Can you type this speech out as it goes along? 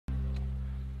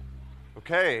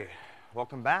Okay,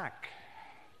 welcome back.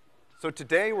 So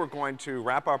today we're going to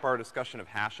wrap up our discussion of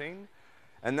hashing,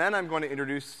 and then I'm going to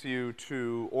introduce you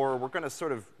to, or we're going to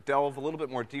sort of delve a little bit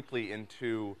more deeply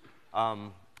into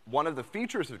one of the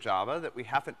features of Java that we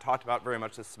haven't talked about very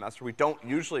much this semester. We don't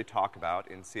usually talk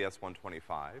about in CS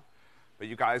 125, but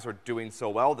you guys are doing so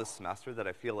well this semester that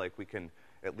I feel like we can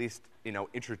at least,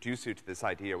 introduce you to this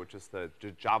idea, which is the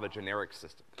Java generic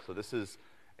system. So this is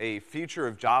a feature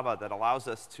of Java that allows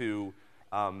us to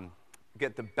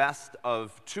get the best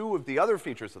of two of the other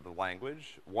features of the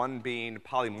language, one being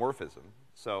polymorphism.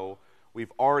 So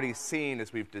we've already seen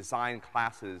as we've designed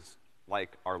classes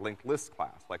like our linked list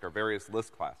class, like our various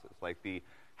list classes, like the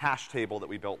hash table that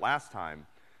we built last time,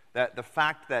 that the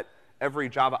fact that every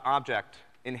Java object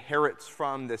inherits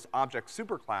from this object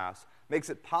superclass makes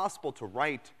it possible to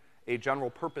write a general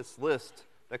purpose list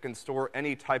that can store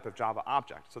any type of Java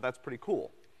object. So that's pretty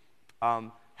cool.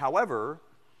 However,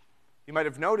 you might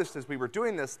have noticed as we were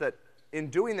doing this that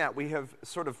in doing that, we have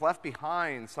sort of left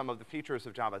behind some of the features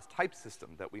of Java's type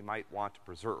system that we might want to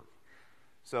preserve.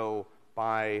 So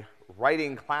by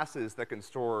writing classes that can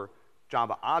store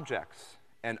Java objects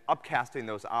and upcasting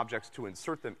those objects to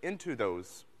insert them into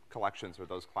those collections or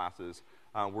those classes,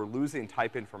 we're losing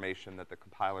type information that the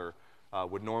compiler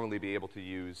would normally be able to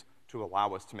use to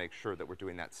allow us to make sure that we're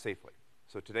doing that safely.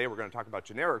 So today we're going to talk about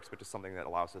generics, which is something that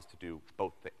allows us to do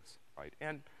both things, right?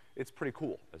 And it's pretty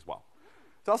cool as well.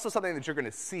 It's also something that you're going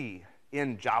to see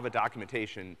in Java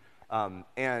documentation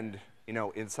and,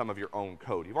 in some of your own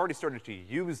code. You've already started to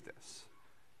use this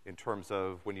in terms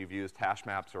of when you've used hash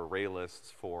maps or array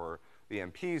lists for the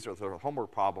MPs or the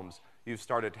homework problems. You've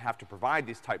started to have to provide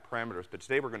these type parameters, but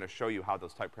today we're going to show you how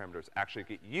those type parameters actually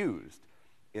get used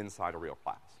inside a real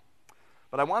class.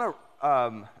 But I want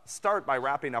to start by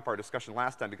wrapping up our discussion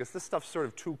last time because this stuff's sort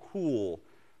of too cool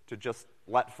to just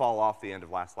let fall off the end of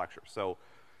last lecture. So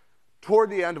toward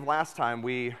the end of last time,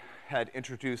 we had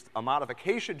introduced a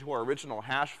modification to our original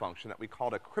hash function that we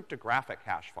called a cryptographic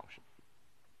hash function.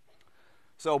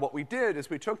 So what we did is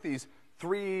we took these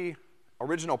three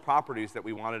original properties that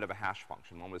we wanted of a hash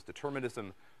function. One was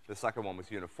determinism, the second one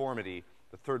was uniformity,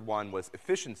 the third one was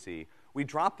efficiency. We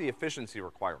dropped the efficiency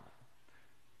requirement.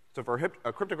 So for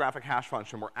a cryptographic hash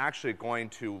function, we're actually going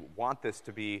to want this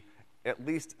to be at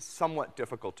least somewhat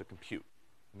difficult to compute.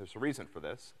 And there's a reason for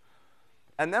this.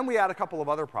 And then we add a couple of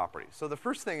other properties. So the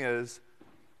first thing is,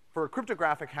 for a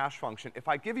cryptographic hash function, if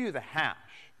I give you the hash,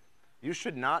 you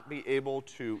should not be able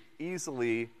to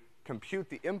easily compute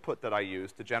the input that I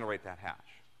use to generate that hash.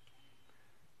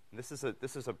 And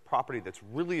this is a property that's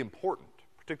really important,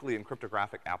 particularly in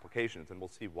cryptographic applications, and we'll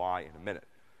see why in a minute.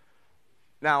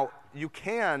 Now, you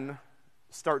can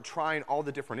start trying all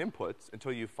the different inputs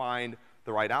until you find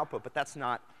the right output, but that's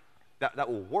not, that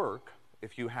will work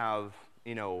if you have,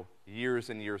 years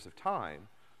and years of time,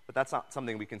 but that's not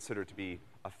something we consider to be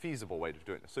a feasible way of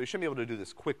doing this. So you should be able to do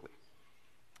this quickly.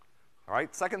 All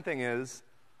right, second thing is,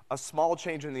 a small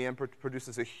change in the input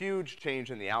produces a huge change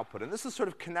in the output, and this is sort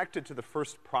of connected to the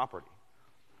first property.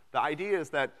 The idea is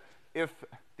that if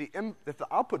the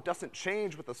output doesn't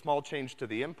change with a small change to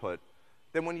the input,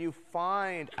 then when you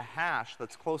find a hash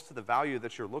that's close to the value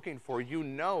that you're looking for, you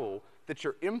know that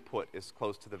your input is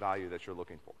close to the value that you're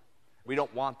looking for. We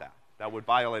don't want that. That would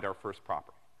violate our first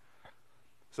property.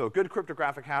 So a good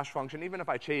cryptographic hash function, even if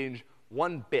I change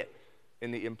 1 bit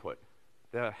in the input,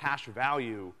 the hash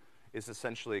value is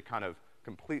essentially kind of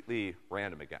completely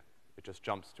random again. It just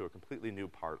jumps to a completely new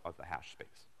part of the hash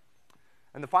space.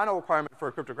 And the final requirement for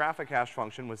a cryptographic hash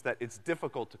function was that it's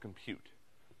difficult to compute,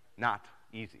 not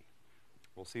easy.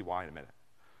 We'll see why in a minute.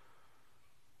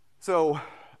 So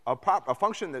a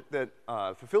function that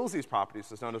fulfills these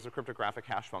properties is known as a cryptographic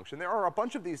hash function. There are a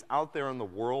bunch of these out there in the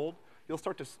world. You'll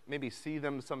start to maybe see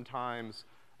them sometimes.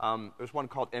 There's one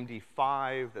called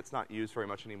MD5 that's not used very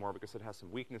much anymore because it has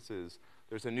some weaknesses.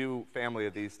 There's a new family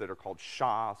of ththese that are called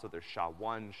SHA, so there's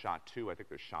SHA-1, SHA-2, I think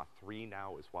there's SHA-3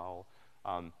 now as well.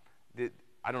 I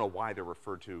don't know why they're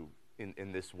referred to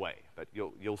in this way, but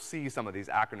you'll see some of these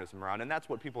acronyms around, and that's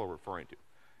what people are referring to,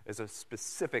 as a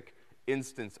specific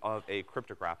instance of a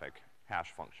cryptographic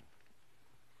hash function.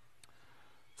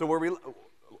 So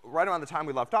right around the time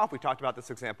we left off, we talked about this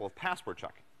example of password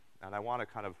checking. And I want to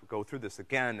kind of go through this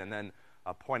again and then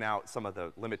point out some of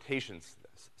the limitations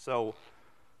to this. So,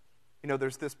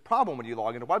 there's this problem when you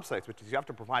log into websites, which is you have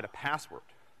to provide a password.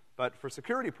 But for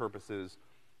security purposes,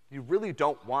 you really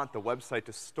don't want the website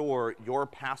to store your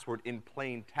password in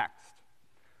plain text.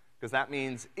 Because that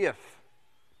means if,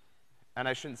 and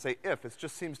I shouldn't say if, it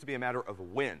just seems to be a matter of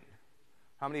when.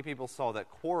 How many people saw that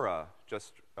Quora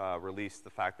just released the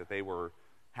fact that they were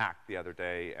hacked the other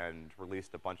day and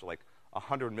released a bunch of, like,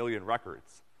 100 million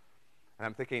records. And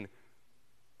I'm thinking,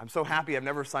 I'm so happy I've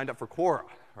never signed up for Quora,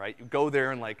 right? You go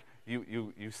there and, like,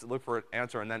 you look for an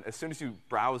answer, and then as soon as you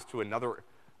browse to another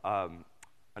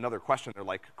question, they're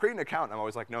like, create an account, and I'm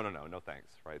always like, no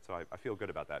thanks, right? So I feel good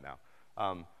about that now.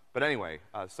 But anyway,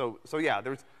 so yeah,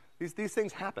 these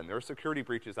things happen. There are security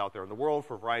breaches out there in the world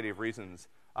for a variety of reasons.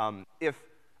 If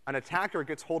an attacker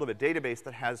gets hold of a database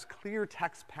that has clear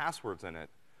text passwords in it,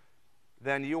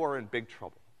 then you are in big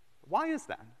trouble. Why is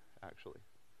that, actually?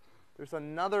 There's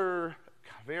another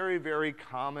very, very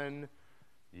common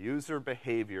user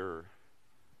behavior,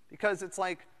 because it's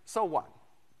like, so what?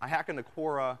 I hack into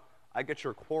Quora, I get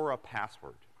your Quora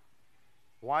password.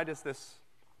 Why does this?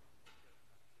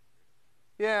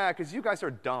 Yeah, because you guys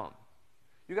are dumb.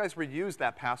 You guys reuse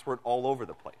that password all over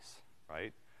the place,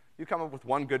 right? You come up with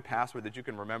one good password that you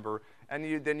can remember,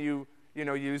 and then you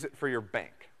use it for your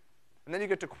bank. And then you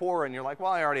get to Quora, and you're like,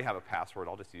 well, I already have a password.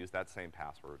 I'll just use that same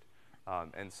password.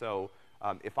 And so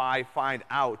if I find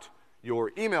out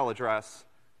your email address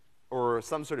or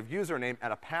some sort of username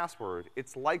and a password,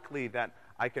 it's likely that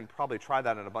I can probably try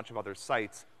that on a bunch of other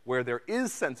sites where there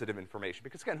is sensitive information.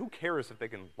 Because, again, who cares if they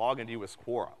can log into you as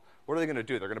Quora? What are they going to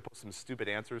do? They're going to put some stupid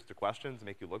answers to questions and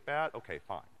make you look bad? Okay,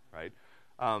 fine, right?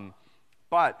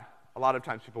 But a lot of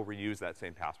times people reuse that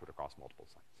same password across multiple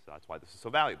sites. So that's why this is so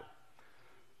valuable.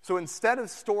 So instead of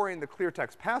storing the clear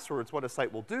text passwords, what a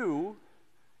site will do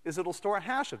is it'll store a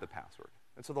hash of the password.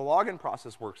 And so the login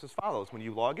process works as follows. When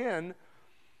you log in,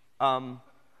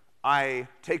 I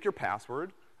take your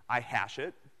password, I hash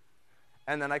it,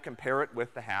 and then I compare it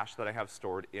with the hash that I have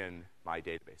stored in my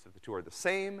database. If the two are the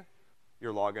same,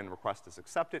 your login request is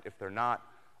accepted. If they're not,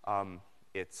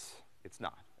 it's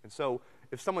not. And so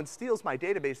if someone steals my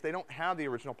database, they don't have the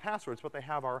original passwords. What they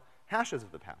have are hashes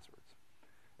of the passwords.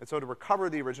 And so to recover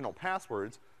the original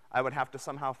passwords, I would have to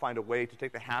somehow find a way to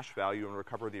take the hash value and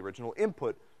recover the original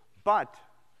input. But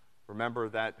remember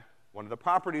that one of the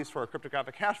properties for a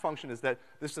cryptographic hash function is that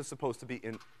this is supposed to be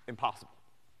impossible.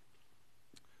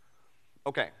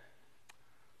 Okay.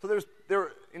 So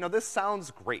this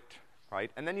sounds great,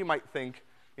 right? And then you might think,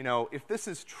 if this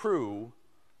is true,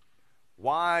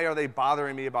 why are they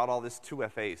bothering me about all this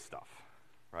 2FA stuff,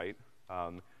 right?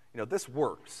 This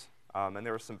works, and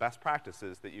there are some best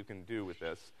practices that you can do with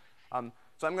this.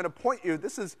 So I'm going to point you,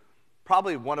 this is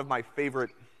probably one of my favorite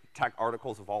tech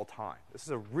articles of all time. This is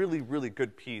a really, really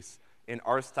good piece in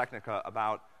Ars Technica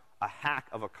about a hack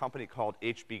of a company called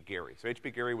HB Gary. So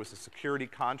HB Gary was a security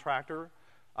contractor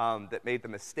that made the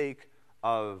mistake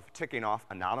of ticking off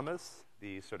Anonymous,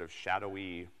 the sort of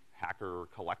shadowy hacker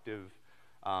collective.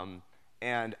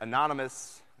 And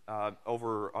Anonymous,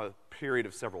 over a period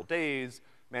of several days,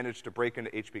 managed to break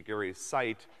into HB Gary's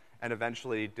site and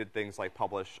eventually did things like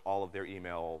publish all of their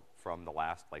email from the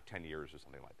last, 10 years or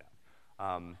something like that.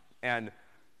 And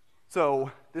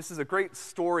so this is a great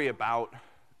story about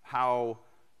how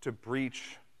to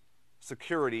breach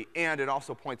security, and it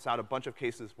also points out a bunch of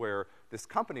cases where this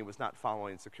company was not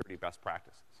following security best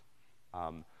practices.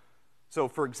 So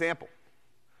for example,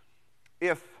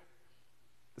 if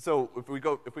we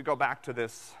go back to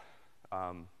this,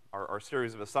 our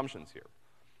series of assumptions here,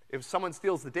 if someone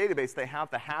steals the database, they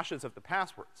have the hashes of the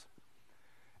passwords.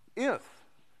 If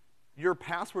your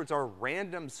passwords are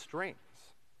random strings,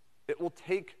 it will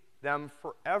take them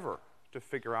forever to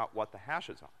figure out what the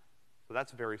hashes are. So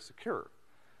that's very secure.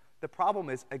 The problem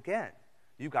is, again,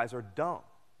 you guys are dumb.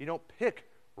 You don't pick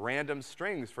random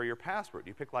strings for your password.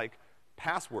 You pick,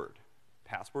 password,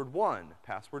 password 1,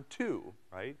 password 2,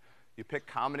 right? You pick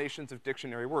combinations of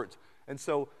dictionary words. And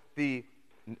so the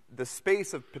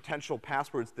space of potential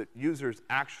passwords that users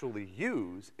actually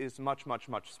use is much, much,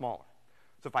 much smaller.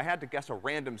 So if I had to guess a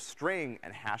random string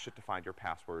and hash it to find your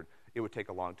password, it would take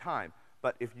a long time.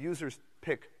 But if users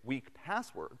pick weak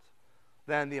passwords,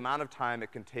 then the amount of time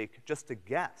it can take just to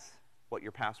guess what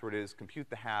your password is, compute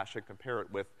the hash, and compare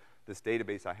it with this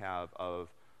database I have of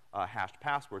hashed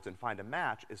passwords and find a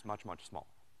match is much, much smaller.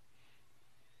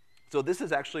 So this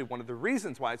is actually one of the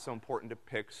reasons why it's so important to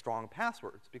pick strong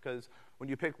passwords, because when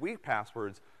you pick weak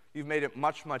passwords, you've made it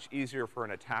much, much easier for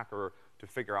an attacker to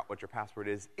figure out what your password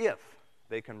is if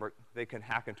they can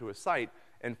hack into a site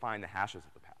and find the hashes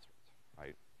of the passwords,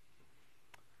 right?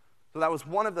 So that was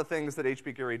one of the things that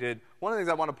HB Gary did. One of the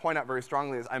things I want to point out very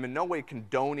strongly is I'm in no way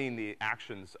condoning the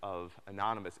actions of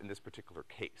Anonymous in this particular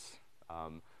case.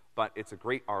 But it's a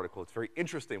great article. It's very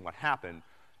interesting what happened.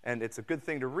 And it's a good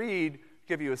thing to read,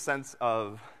 give you a sense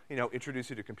of, introduce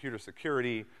you to computer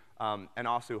security, and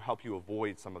also help you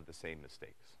avoid some of the same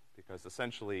mistakes. Because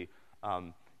essentially,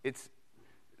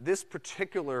 this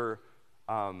particular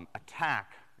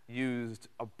attack used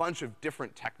a bunch of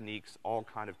different techniques all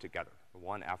kind of together,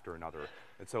 one after another.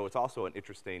 And so it's also an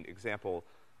interesting example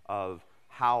of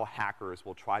how hackers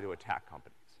will try to attack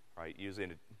companies, right?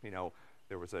 Using, you know,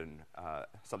 there was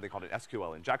something called an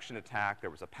SQL injection attack, there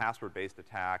was a password-based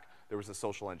attack, there was a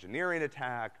social engineering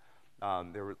attack,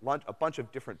 there were a bunch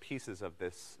of different pieces of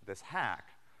this hack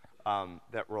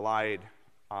that relied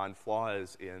on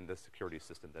flaws in the security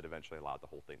system that eventually allowed the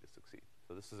whole thing to succeed.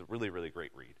 So this is a really, really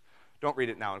great read. Don't read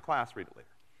it now in class, read it later.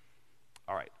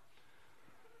 All right.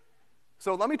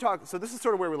 So this is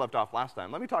sort of where we left off last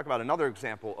time. Let me talk about another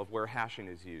example of where hashing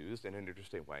is used in an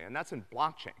interesting way, and that's in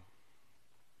blockchain.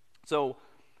 So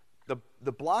the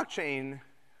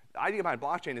idea behind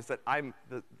blockchain is that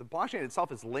the blockchain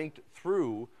itself is linked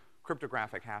through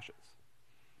cryptographic hashes.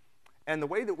 And the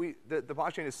way that the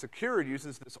blockchain is secured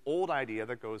uses this old idea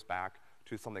that goes back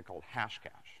to something called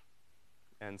Hashcash.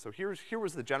 And so here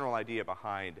was the general idea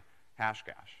behind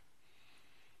Hashcash.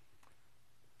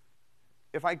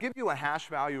 If I give you a hash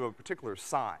value of a particular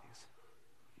size,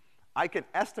 I can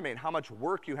estimate how much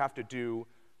work you have to do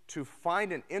to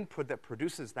find an input that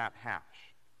produces that hash.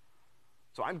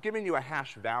 So I'm giving you a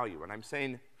hash value, and I'm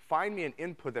saying, find me an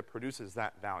input that produces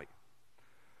that value.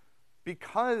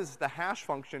 Because the hash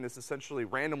function is essentially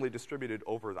randomly distributed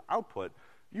over the output,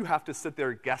 you have to sit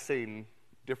there guessing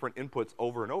different inputs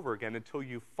over and over again until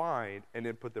you find an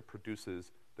input that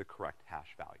produces the correct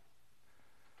hash value.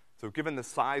 So given the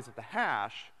size of the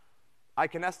hash, I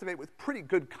can estimate with pretty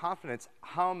good confidence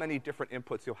how many different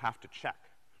inputs you'll have to check,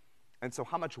 and so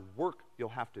how much work you'll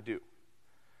have to do.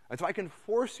 And so I can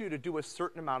force you to do a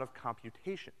certain amount of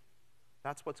computation.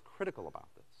 That's what's critical about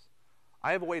this.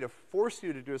 I have a way to force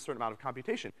you to do a certain amount of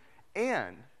computation.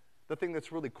 And the thing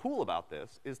that's really cool about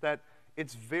this is that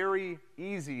it's very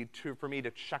easy for me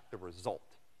to check the result.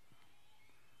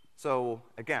 So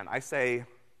again, I say,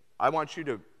 I want you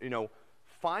to,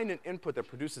 find an input that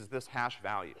produces this hash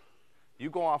value. You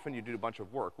go off and you do a bunch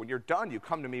of work. When you're done, you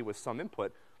come to me with some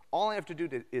input. All I have to do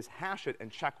is hash it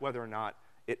and check whether or not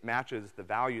it matches the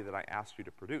value that I asked you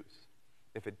to produce.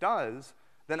 If it does,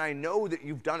 then I know that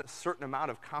you've done a certain amount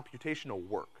of computational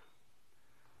work.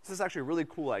 This is actually a really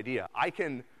cool idea. I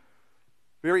can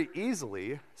very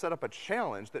easily set up a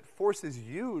challenge that forces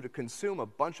you to consume a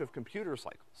bunch of computer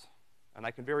cycles. And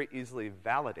I can very easily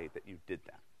validate that you did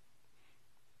that.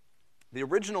 The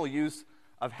original use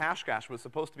of Hashcash was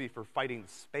supposed to be for fighting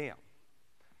spam.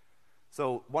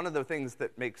 So one of the things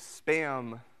that makes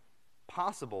spam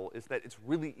possible is that it's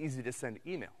really easy to send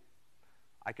email.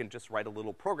 I can just write a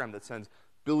little program that sends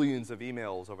billions of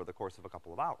emails over the course of a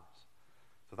couple of hours.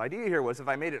 So the idea here was if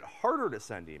I made it harder to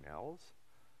send emails,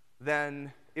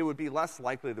 then it would be less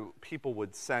likely that people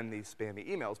would send these spammy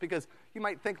emails, because you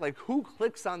might think, like, who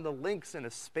clicks on the links in a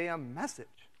spam message?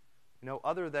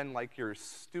 Other than, like, your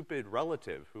stupid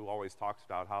relative who always talks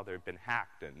about how they've been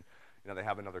hacked and, they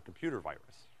have another computer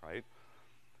virus, right?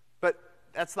 But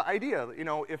that's the idea,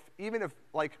 even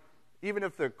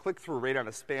if the click-through rate on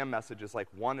a spam message is like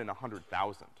 1 in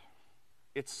 100,000,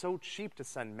 it's so cheap to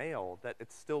send mail that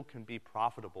it still can be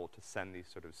profitable to send these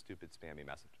sort of stupid spammy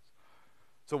messages.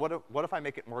 So what if I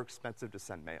make it more expensive to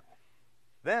send mail?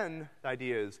 Then the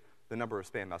idea is the number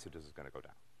of spam messages is going to go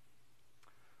down.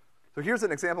 So here's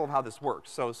an example of how this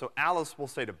works. So Alice will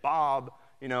say to Bob,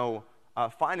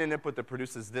 find an input that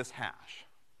produces this hash.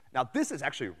 Now this is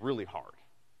actually really hard.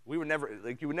 You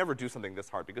would never do something this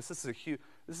hard, because this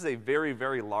is a very,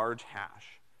 very large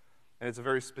hash, and it's a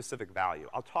very specific value.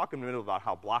 I'll talk in a minute about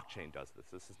how blockchain does this.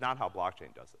 This is not how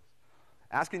blockchain does this.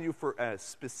 Asking you for a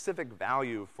specific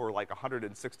value for like a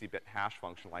 160-bit hash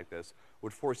function like this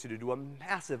would force you to do a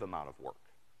massive amount of work,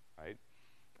 right?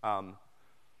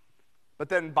 But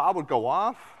then Bob would go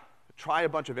off, try a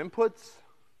bunch of inputs,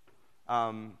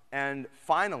 and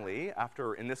finally,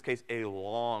 after, in this case, a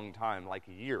long time, like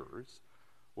years,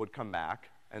 would come back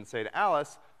and say to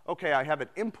Alice, okay, I have an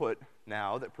input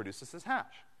now that produces this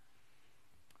hash.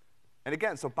 And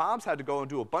again, so Bob's had to go and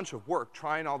do a bunch of work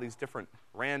trying all these different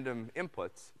random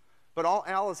inputs, but all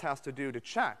Alice has to do to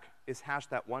check is hash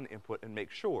that one input and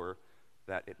make sure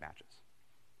that it matches.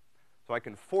 So I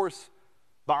can force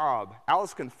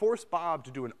Alice can force Bob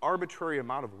to do an arbitrary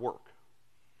amount of work,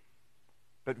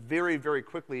 but very, very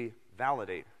quickly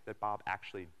validate that Bob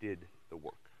actually did the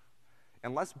work.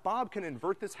 Unless Bob can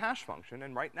invert this hash function,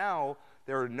 and right now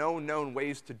there are no known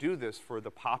ways to do this for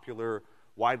the popular,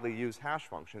 widely used hash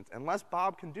functions, unless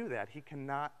Bob can do that, he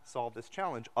cannot solve this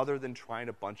challenge other than trying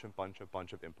a bunch of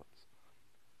inputs.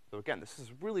 So again, this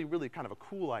is really, really kind of a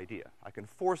cool idea. I can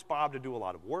force Bob to do a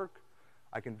lot of work.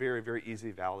 I can very, very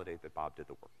easily validate that Bob did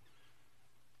the work.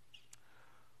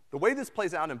 The way this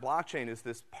plays out in blockchain is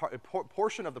this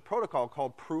portion of the protocol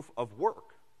called proof of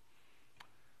work.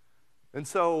 And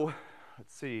so,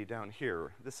 let's see down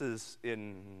here. This is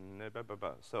in,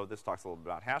 so this talks a little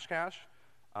bit about Hashcash.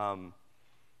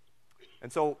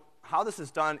 And so how this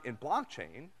is done in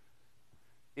blockchain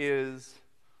is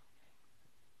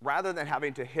rather than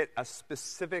having to hit a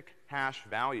specific hash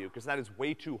value, because that is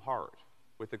way too hard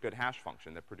with a good hash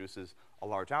function that produces a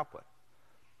large output.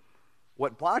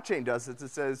 What blockchain does is it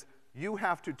says you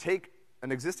have to take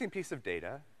an existing piece of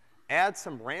data, add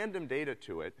some random data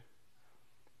to it,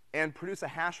 and produce a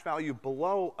hash value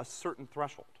below a certain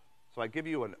threshold. So I give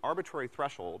you an arbitrary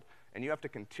threshold, and you have to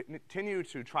continue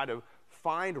to try to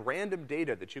find random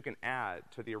data that you can add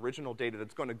to the original data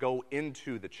that's going to go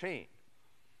into the chain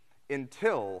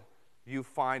until you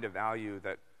find a value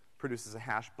that produces a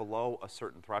hash below a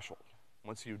certain threshold.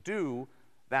 Once you do,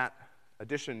 that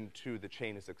addition to the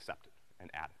chain is accepted and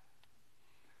added.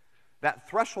 That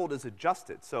threshold is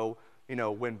adjusted. So, you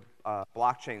know, when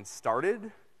blockchain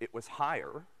started, it was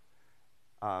higher,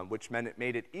 which meant it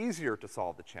made it easier to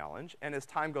solve the challenge. And as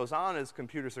time goes on, as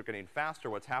computers are getting faster,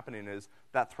 what's happening is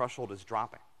that threshold is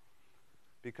dropping.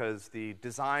 Because the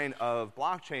design of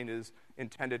blockchain is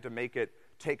intended to make it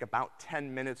take about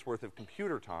 10 minutes worth of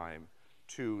computer time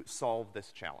to solve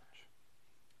this challenge.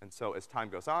 And so as time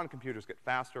goes on, computers get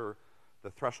faster,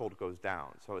 the threshold goes down.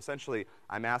 So essentially,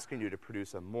 I'm asking you to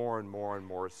produce a more and more and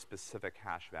more specific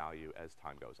hash value as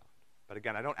time goes on. But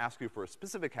again, I don't ask you for a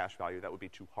specific hash value, that would be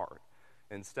too hard.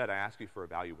 Instead, I ask you for a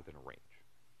value within a range.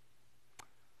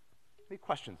 Any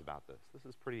questions about this? This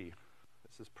is pretty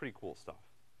cool stuff.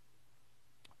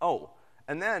 Oh,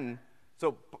 and then,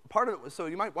 so part of it, so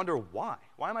you might wonder why.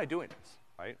 Why am I doing this,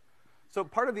 right? So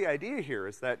part of the idea here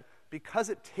is that because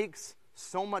it takes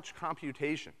so much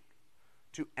computation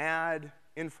to add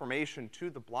information to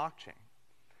the blockchain,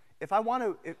 if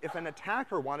an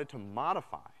attacker wanted to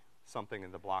modify something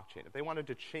in the blockchain, if they wanted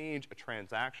to change a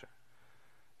transaction,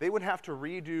 they would have to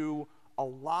redo a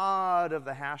lot of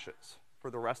the hashes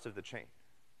for the rest of the chain.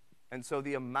 And so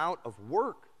the amount of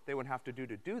work they would have to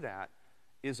do that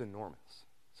is enormous.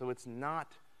 So it's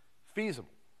not feasible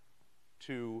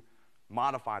to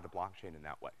modify the blockchain in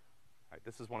that way. Right?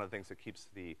 This is one of the things that keeps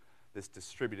this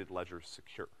distributed ledger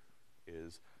secure,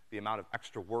 is the amount of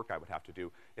extra work I would have to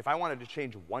do. If I wanted to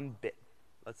change one bit,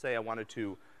 let's say I wanted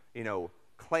to, you know,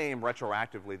 claim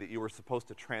retroactively that you were supposed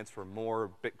to transfer more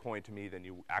Bitcoin to me than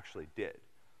you actually did.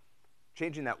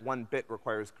 Changing that one bit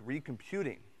requires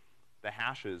recomputing the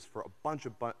hashes for a bunch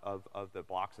of the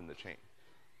blocks in the chain.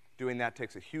 Doing that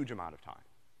takes a huge amount of time.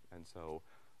 And so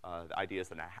the idea is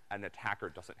that an attacker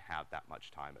doesn't have that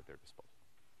much time at their disposal.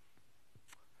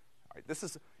 All right, this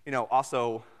is, you know,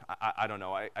 also, I don't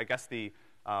know, I guess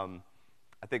I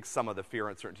think some of the fear,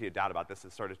 uncertainty, and doubt about this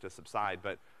has started to subside,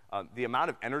 but the amount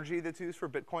of energy that's used for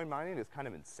Bitcoin mining is kind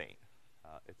of insane.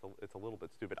 It's a little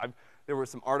bit stupid. There were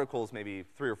some articles maybe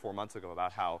 3 or 4 months ago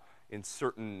about how in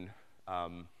certain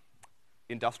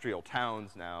industrial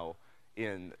towns now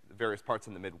in various parts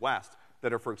in the Midwest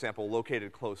that are, for example,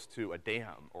 located close to a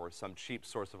dam or some cheap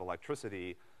source of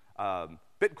electricity,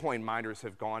 Bitcoin miners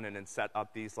have gone in and set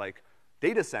up these, like,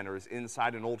 data centers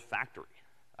inside an old factory.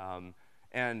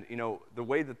 And, you know, the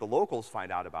way that the locals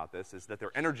find out about this is that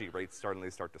their energy rates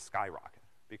suddenly start to skyrocket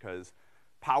because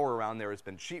power around there has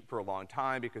been cheap for a long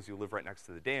time because you live right next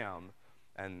to the dam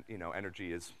and, you know,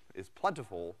 energy is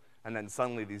plentiful, and then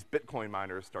suddenly these Bitcoin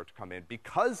miners start to come in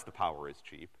because the power is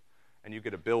cheap, and you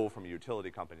get a bill from a utility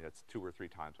company that's 2 or 3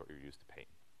 times what you're used to paying.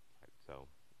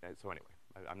 Right? So anyway,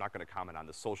 I'm not gonna comment on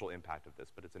the social impact of this,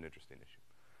 but it's an interesting issue.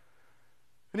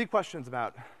 Any questions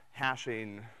about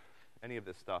hashing, any of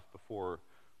this stuff before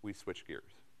we switch gears?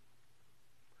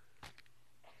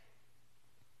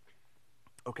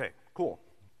 Okay, cool.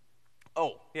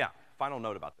 Oh, yeah, final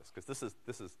note about this, because this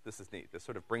is neat. This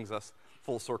sort of brings us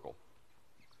full circle.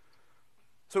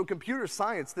 So in computer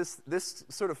science, this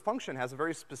sort of function has a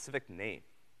very specific name.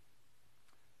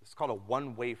 It's called a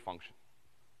one-way function.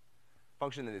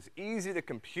 Function that is easy to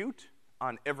compute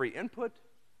on every input,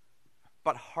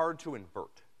 but hard to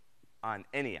invert on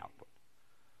any output.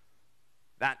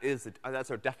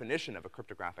 That's our definition of a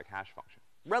cryptographic hash function.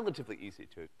 Relatively easy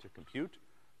to compute,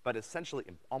 but essentially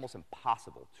almost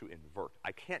impossible to invert.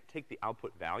 I can't take the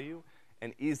output value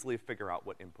and easily figure out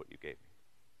what input you gave me.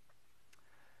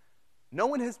 No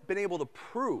one has been able to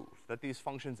prove that these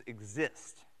functions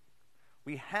exist.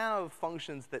 We have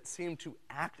functions that seem to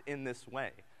act in this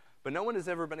way, but no one has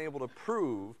ever been able to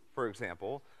prove, for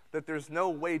example, that there's no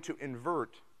way to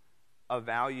invert a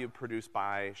value produced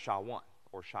by SHA-1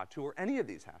 or SHA-2 or any of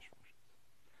these hash functions.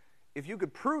 If you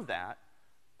could prove that,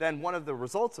 then one of the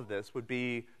results of this would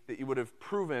be that you would have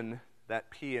proven that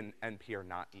P and NP are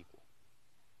not equal.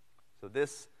 So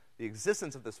the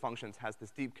existence of this function has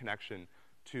this deep connection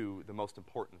to the most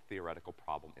important theoretical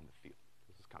problem in the field.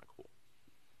 This is kind of cool.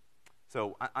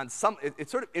 So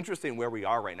it's sort of interesting where we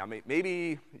are right now.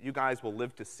 Maybe you guys will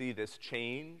live to see this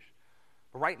change,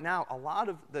 but right now, a lot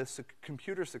of the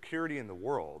computer security in the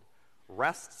world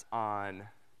rests on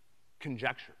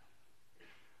conjecture.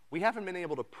 We haven't been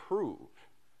able to prove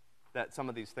that some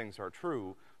of these things are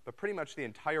true, but pretty much the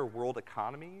entire world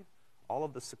economy, all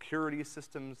of the security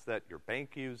systems that your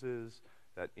bank uses,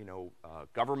 that,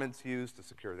 governments use to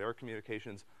secure their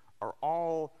communications, are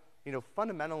all,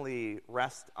 fundamentally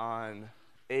rest on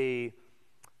a,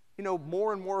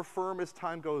 more and more firm as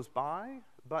time goes by,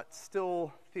 but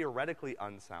still theoretically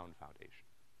unsound foundation.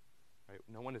 Right?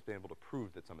 No one has been able to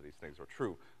prove that some of ththese things are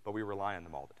true, but we rely on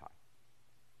them all the time.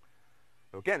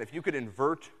 So again, if you could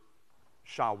invert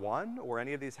SHA-1 or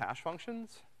any of these hash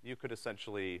functions, you could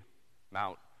essentially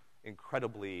mount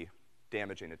incredibly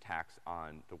damaging attacks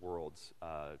on the world's,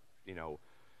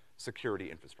 security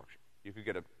infrastructure. You could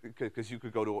get because you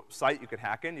could go to a site, you could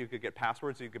hack in, you could get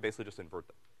passwords, so you could basically just invert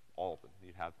them, all of them.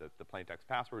 You'd have the plain text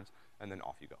passwords, and then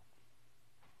off you go.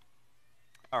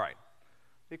 All right.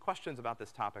 Any questions about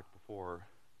this topic before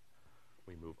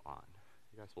we move on?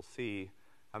 You guys will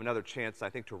have another chance,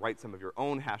 I think, to write some of your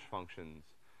own hash functions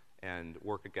and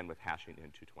work again with hashing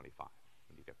in 225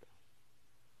 when you get there.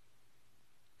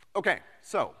 Okay,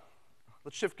 so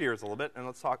let's shift gears a little bit and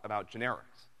let's talk about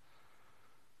generics.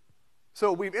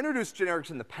 So we've introduced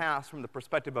generics in the past from the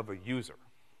perspective of a user.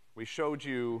 We showed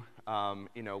you,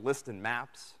 list and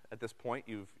maps at this point.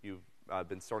 You've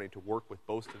been starting to work with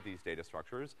both of these data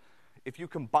structures. If you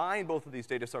combine both of these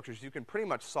data structures, you can pretty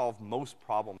much solve most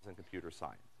problems in computer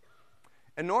science.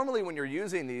 And normally when you're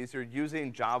using these, you're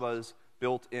using Java's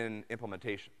built-in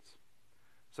implementations.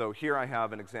 So here I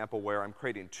have an example where I'm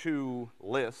creating two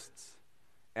lists,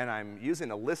 and I'm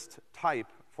using a list type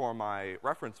for my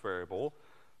reference variable,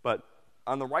 but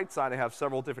on the right side I have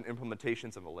several different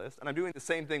implementations of a list, and I'm doing the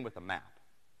same thing with a map.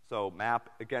 So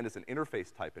map, again, is an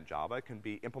interface type in Java. It can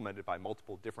be implemented by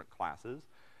multiple different classes,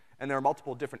 and there are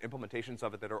multiple different implementations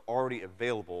of it that are already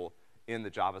available in the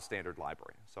Java standard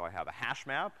library. So I have a hash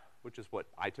map, which is what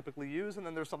I typically use, and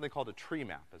then there's something called a tree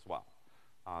map as well.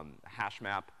 A hash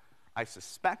map, I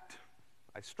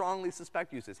strongly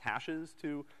suspect, uses hashes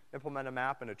to implement a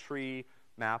map, and a tree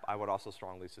map, I would also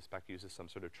strongly suspect, uses some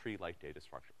sort of tree-like data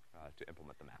structure to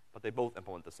implement the map. But they both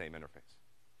implement the same interface.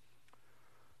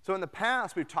 So in the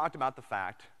past, we've talked about the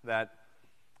fact that,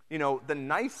 the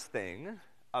nice thing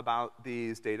about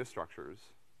these data structures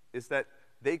is that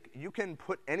you can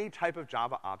put any type of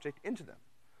Java object into them.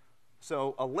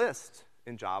 So a list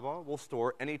in Java will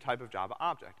store any type of Java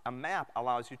object. A map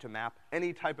allows you to map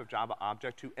any type of Java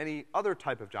object to any other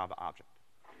type of Java object.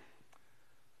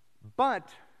 But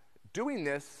doing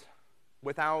this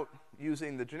without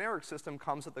using the generic system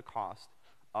comes at the cost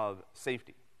of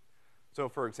safety. So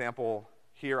for example,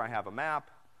 here I have a map.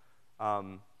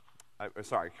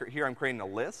 Here I'm creating a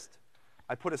list.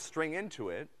 I put a string into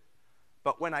it,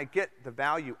 but when I get the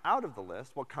value out of the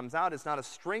list, what comes out is not a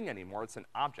string anymore, it's an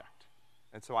object.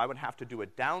 And so I would have to do a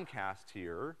downcast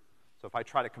here. So if I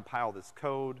try to compile this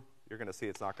code, you're gonna see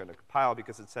it's not gonna compile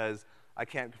because it says I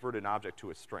can't convert an object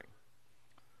to a string.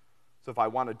 So if I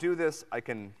wanna do this, I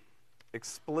can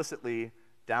explicitly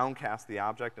downcast the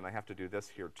object, and I have to do this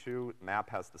here too. Map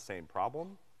has the same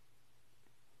problem.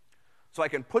 So I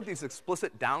can put these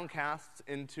explicit downcasts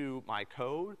into my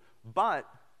code, but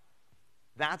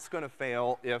that's gonna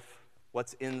fail if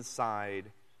what's inside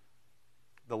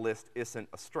the list isn't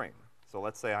a string. So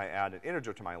let's say I add an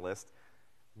integer to my list.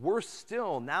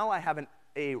 Now I have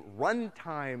a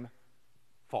runtime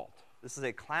fault. This is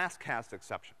a class cast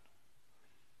exception.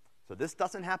 So this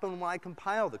doesn't happen when I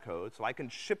compile the code, so I can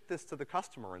ship this to the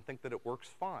customer and think that it works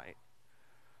fine.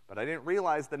 But I didn't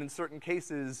realize that in certain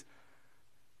cases,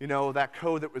 that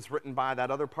code that was written by that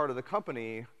other part of the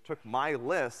company took my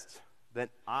list that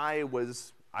I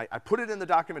put it in the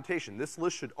documentation. This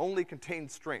list should only contain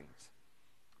strings.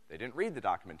 They didn't read the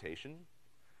documentation,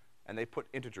 and they put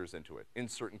integers into it in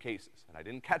certain cases. And I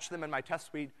didn't catch them in my test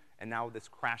suite, and now this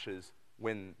crashes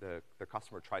when the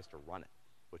customer tries to run it,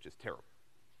 which is terrible.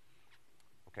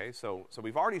 Okay, so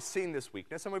we've already seen this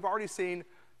weakness, and we've already seen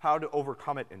how to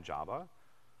overcome it in Java.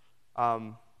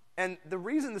 And the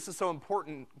reason this is so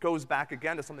important goes back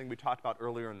again to something we talked about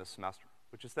earlier in the semester,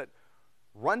 which is that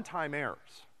runtime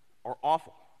errors are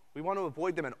awful. We want to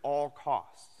avoid them at all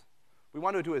costs. We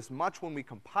want to do as much when we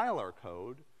compile our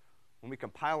code, when we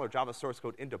compile our Java source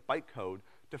code into bytecode,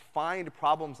 to find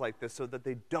problems like this so that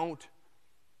they don't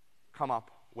come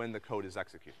up when the code is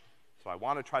executed. So I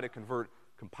want to try to convert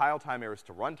compile time errors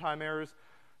to runtime errors.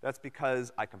 That's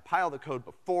because I compile the code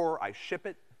before I ship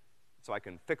it, so I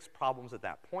can fix problems at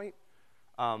that point.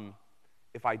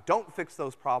 If I don't fix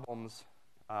those problems,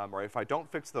 or if I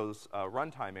don't fix those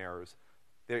runtime errors,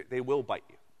 they will bite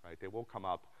you, right? They will come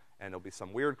up, and there'll be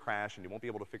some weird crash, and you won't be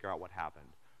able to figure out what happened,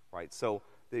 right? So,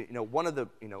 one of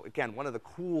the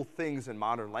cool things in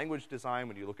modern language design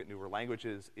when you look at newer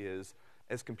languages is,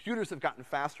 as computers have gotten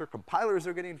faster, compilers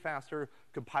are getting faster,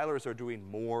 compilers are doing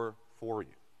more for you.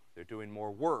 They're doing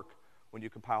more work when you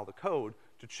compile the code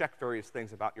to check various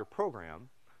things about your program.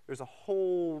 There's a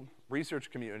whole research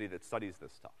community that studies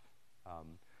this stuff.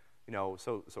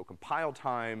 So compile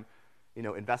time,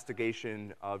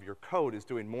 investigation of your code is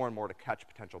doing more and more to catch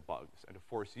potential bugs and to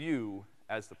force you,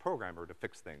 as the programmer, to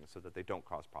fix things so that they don't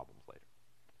cause problems later.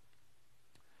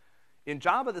 In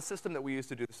Java, the system that we use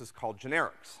to do this is called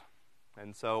generics.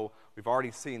 And so we've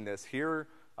already seen this here.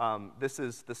 This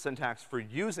is the syntax for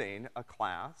using a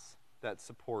class that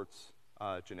supports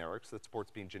generics, that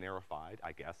supports being generified,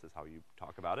 I guess is how you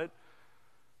talk about it.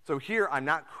 So here, I'm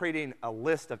not creating a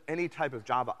list of any type of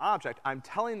Java object. I'm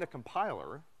telling the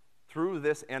compiler, through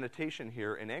this annotation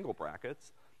here in angle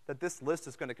brackets, that this list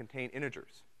is going to contain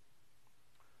integers.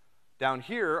 Down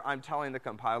here, I'm telling the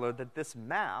compiler that this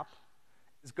map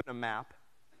is going to map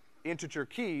integer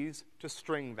keys to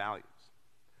string values.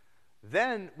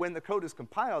 Then, when the code is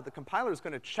compiled, the compiler is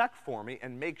going to check for me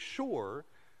and make sure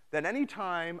that any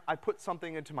time I put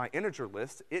something into my integer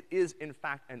list, it is in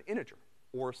fact an integer,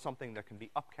 or something that can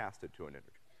be upcasted to an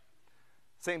integer.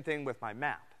 Same thing with my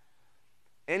map.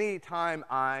 Anytime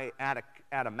I add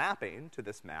a mapping to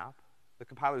this map, the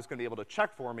compiler is going to be able to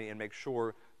check for me and make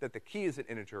sure that the key is an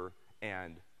integer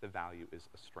and the value is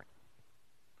a string.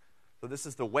 So this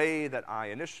is the way that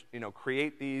I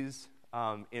create these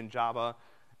in Java.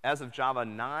 As of Java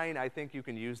 9, I think you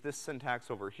can use this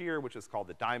syntax over here, which is called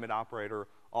the diamond operator.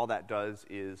 All that does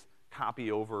is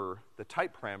copy over the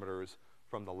type parameters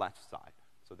from the left side.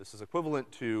 So this is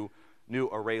equivalent to new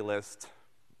array list,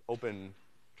 open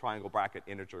triangle bracket,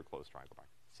 integer, close triangle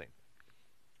bracket. Same thing.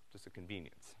 Just a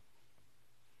convenience.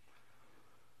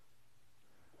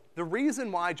 The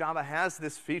reason why Java has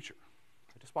this feature,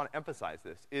 I just want to emphasize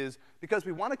this, is because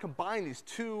we want to combine these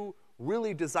two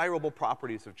really desirable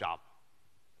properties of Java,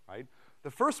 right?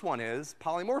 The first one is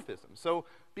polymorphism. So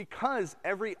because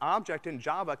every object in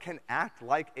Java can act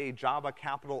like a Java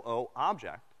capital O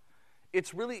object,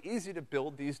 it's really easy to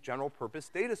build these general purpose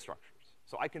data structures.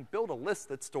 So I can build a list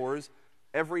that stores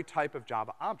every type of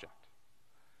Java object.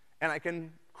 And I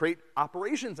can create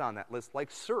operations on that list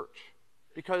like search,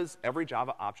 because every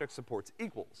Java object supports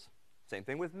equals. Same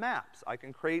thing with maps. I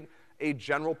can create a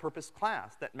general purpose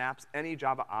class that maps any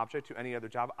Java object to any other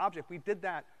Java object. We did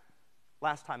that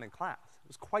last time in class. It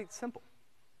was quite simple.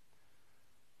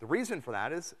 The reason for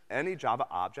that is any Java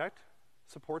object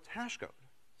supports hash code.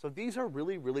 So these are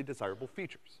really, really desirable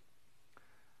features.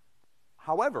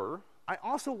 However, I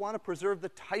also want to preserve the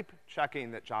type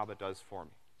checking that Java does for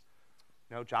me.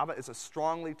 Java is a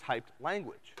strongly typed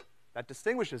language. That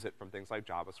distinguishes it from things like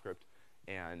JavaScript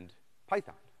and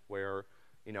Python, where,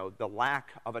 the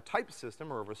lack of a type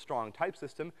system or of a strong type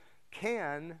system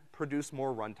can produce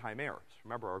more runtime errors.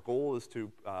 Remember, our goal is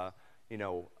to,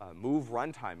 move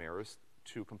runtime errors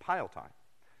to compile time.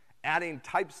 Adding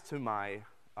types to my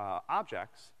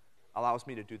objects allows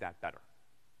me to do that better.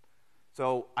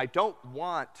 So I don't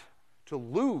want to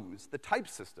lose the type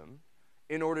system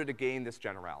in order to gain this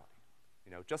generality.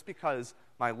 Just because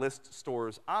my list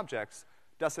stores objects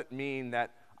doesn't mean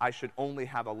that I should only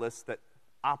have a list that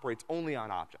operates only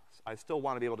on objects. I still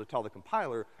want to be able to tell the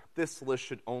compiler, this list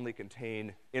should only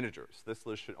contain integers. This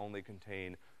list should only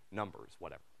contain numbers,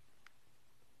 whatever.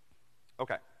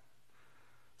 Okay.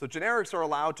 So generics are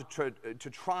allowed to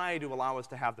try to allow us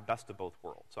to have the best of both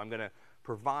worlds. So I'm going to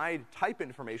provide type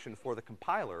information for the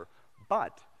compiler,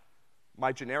 but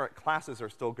my generic classes are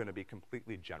still going to be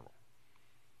completely general.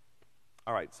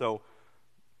 All right, so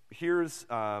here's,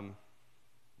 trying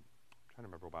to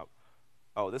remember about,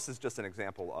 this is just an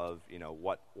example of,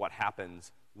 what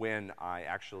happens when I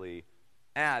actually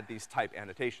add these type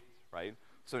annotations, right?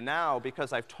 So now,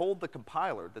 because I've told the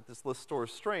compiler that this list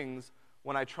stores strings,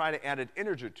 when I try to add an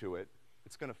integer to it,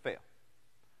 it's going to fail.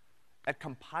 At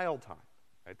compile time,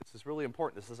 right? This is really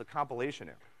important. This is a compilation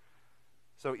error.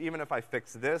 So even if I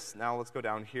fix this, now let's go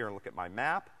down here and look at my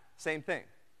map. Same thing.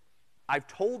 I've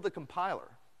told the compiler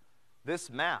this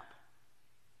map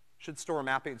should store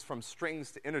mappings from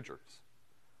strings to integers.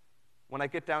 When I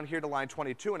get down here to line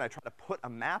 22 and I try to put a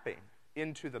mapping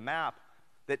into the map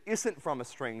that isn't from a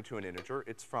string to an integer,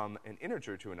 it's from an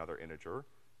integer to another integer,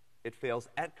 It fails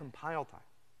at compile time.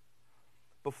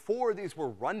 Before, these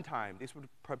were runtime. These would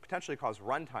potentially cause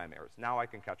runtime errors. Now I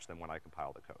can catch them when I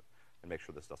compile the code and make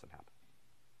sure this doesn't happen.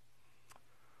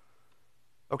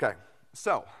 Okay,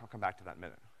 so I'll come back to that in a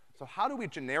minute. So how do we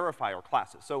generify our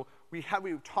classes? So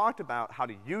we've talked about how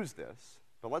to use this,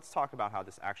 but let's talk about how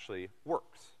this actually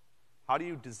works. How do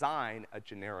you design a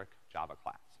generic Java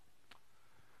class?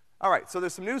 All right, so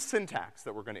there's some new syntax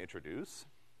that we're going to introduce.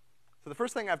 So the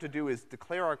first thing I have to do is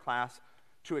declare our class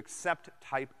to accept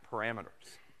type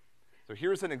parameters. So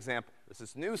here's an example. This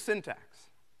is new syntax.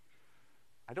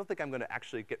 I don't think I'm going to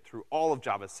actually get through all of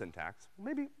Java's syntax.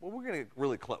 Maybe, well, we're going to get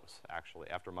really close, actually,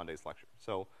 after Monday's lecture.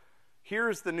 So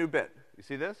here's the new bit. You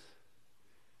see this?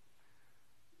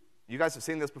 You guys have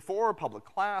seen this before, public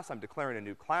class. I'm declaring a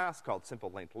new class called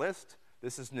simple length list.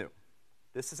 This is new.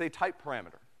 This is a type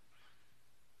parameter.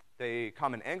 They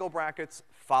come in angle brackets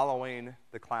following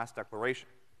the class declaration.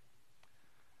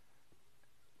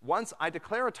 Once I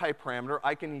declare a type parameter,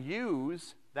 I can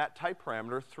use that type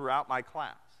parameter throughout my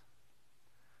class.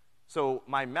 So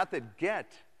my method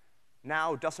get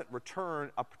now doesn't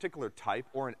return a particular type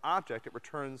or an object. It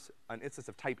returns an instance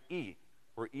of type E,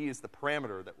 where E is the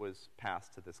parameter that was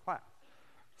passed to this class.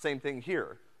 Same thing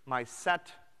here. My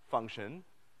set function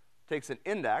takes an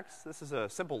index. This is a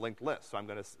simple linked list, so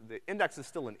the index is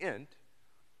still an int,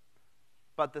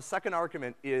 but the second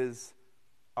argument is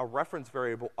a reference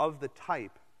variable of the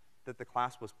type that the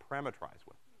class was parameterized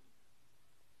with.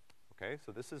 Okay,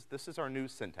 so this is our new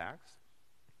syntax.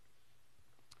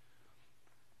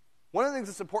 One of the things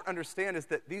that's important to understand is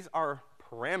that these are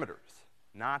parameters,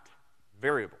 not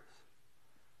variables.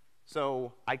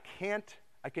 So I can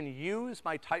use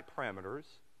my type parameters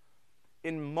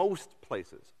in most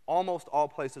places, almost all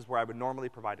places where I would normally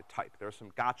provide a type. There are some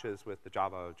gotchas with the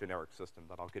Java generic system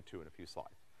that I'll get to in a few slides.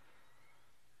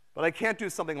 But I can't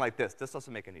do something like this. This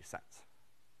doesn't make any sense.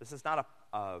 This is not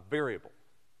a variable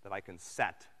that I can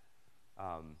set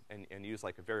and use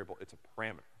like a variable. It's a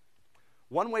parameter.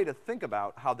 One way to think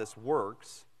about how this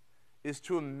works is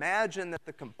to imagine that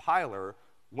the compiler,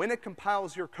 when it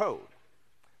compiles your code,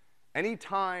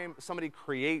 anytime somebody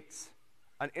creates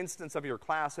an instance of your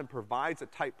class and provides a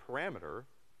type parameter,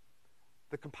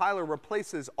 the compiler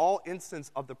replaces all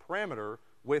instance of the parameter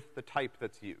with the type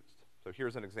that's used. So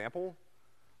here's an example.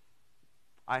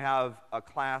 I have a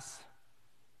class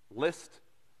list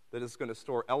that is going to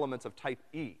store elements of type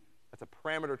E. That's a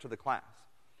parameter to the class.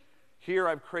 Here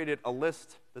I've created a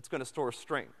list that's going to store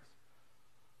strings.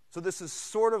 So this is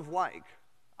sort of like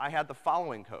I had the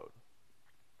following code.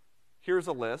 Here's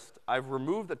a list. I've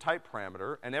removed the type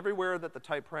parameter, and everywhere that the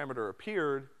type parameter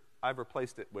appeared, I've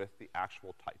replaced it with the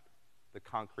actual type, the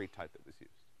concrete type that was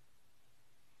used.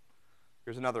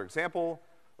 Here's another example.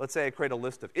 Let's say I create a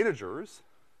list of integers,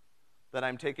 that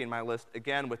I'm taking my list,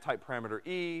 again, with type parameter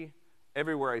E.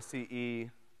 Everywhere I see E,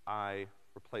 I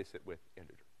replace it with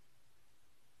integer.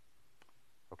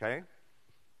 Okay?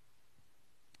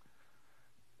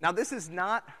 Now, this is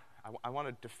not, I want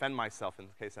to defend myself in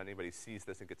case anybody sees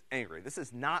this and gets angry. This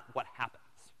is not what happens.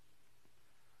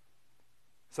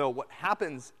 So what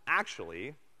happens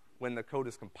actually when the code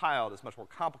is compiled is much more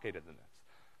complicated than this.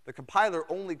 The compiler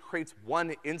only creates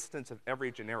one instance of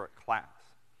every generic class.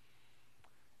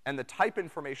 And the type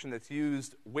information that's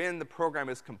used when the program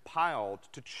is compiled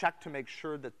to check to make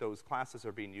sure that those classes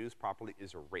are being used properly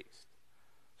is erased.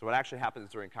 So what actually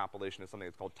happens during compilation is something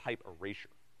that's called type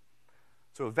erasure.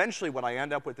 So eventually what I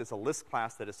end up with is a list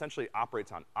class that essentially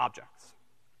operates on objects,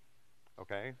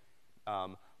 okay?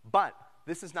 But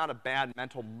this is not a bad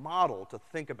mental model to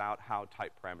think about how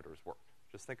type parameters work.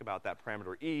 Just think about that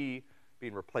parameter E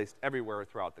being replaced everywhere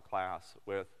throughout the class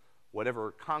with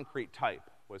whatever concrete type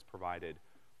was provided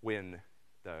when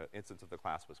the instance of the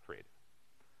class was created.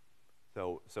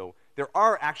 So there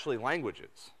are actually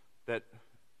languages that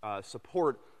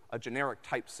support a generic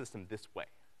type system this way.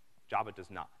 Java does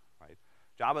not, right?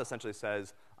 Java essentially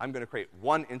says, I'm going to create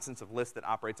one instance of list that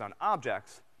operates on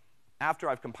objects after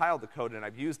I've compiled the code and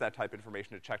I've used that type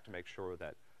information to check to make sure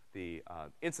that the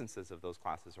instances of those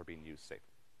classes are being used safely.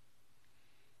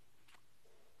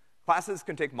 Classes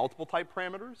can take multiple type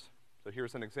parameters. So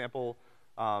here's an example.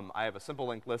 I have a simple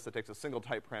linked list that takes a single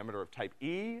type parameter of type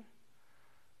E.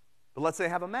 But let's say I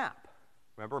have a map.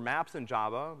 Remember, maps in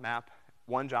Java map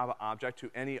one Java object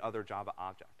to any other Java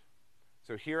object.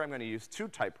 So here I'm going to use two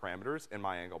type parameters in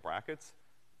my angle brackets,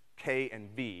 K and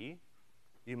V.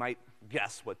 You might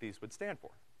guess what these would stand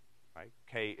for, right?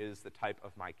 K is the type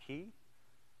of my key.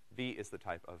 V is the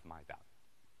type of my value.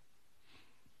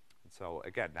 And so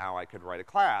again, now I could write a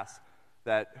class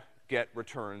that get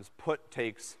returns put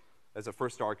takes as a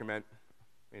first argument,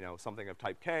 you know, something of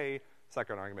type K,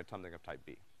 second argument something of type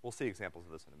B. We'll see examples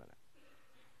of this in a minute.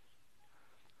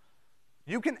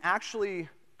 You can actually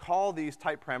call these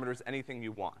type parameters anything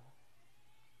you want.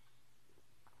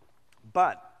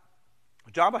 But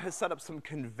Java has set up some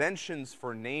conventions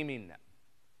for naming them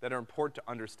that are important to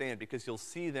understand because you'll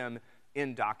see them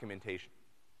in documentation.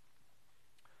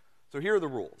 So here are the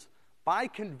rules. By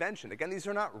convention, again, these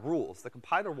are not rules. The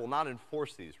compiler will not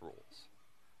enforce these rules.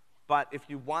 But if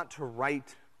you want to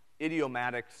write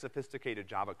idiomatic, sophisticated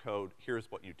Java code,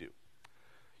 here's what you do.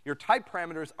 Your type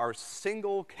parameters are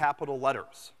single capital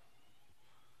letters.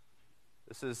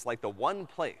 This is like the one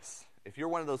place. If you're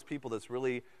one of those people that's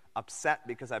really upset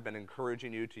because I've been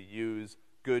encouraging you to use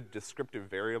good descriptive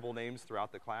variable names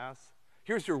throughout the class,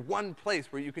 here's your one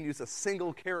place where you can use a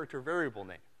single character variable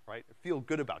name, right? Feel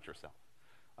good about yourself.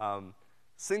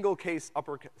 Single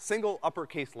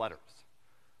uppercase letters.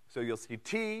 So you'll see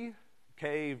T,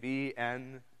 K, V,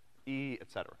 N, E,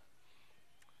 etc.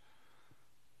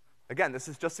 Again, this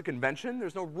is just a convention.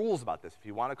 There's no rules about this. If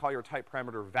you want to call your type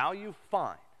parameter value,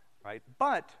 fine, right?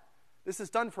 But this is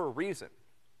done for a reason.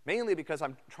 Mainly because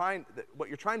what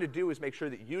you're trying to do is make sure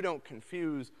that you don't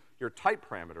confuse your type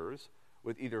parameters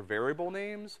with either variable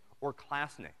names or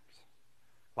class names.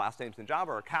 Class names in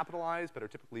Java are capitalized, but are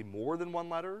typically more than one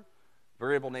letter.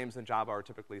 Variable names in Java are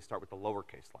typically start with the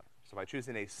lowercase letter. So by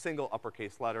choosing a single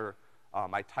uppercase letter,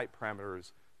 my type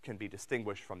parameters can be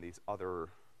distinguished from these other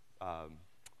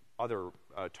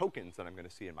tokens that I'm gonna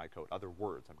see in my code, other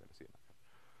words I'm gonna see in my code.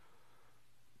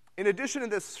 In addition to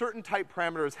this, certain type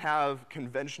parameters have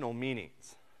conventional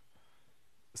meanings.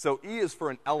 So E is for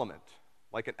an element,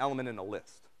 like an element in a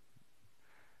list.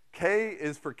 K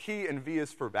is for key and V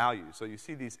is for value. So you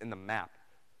see these in the map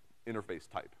interface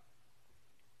type.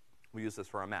 We use this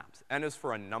for our maps. N is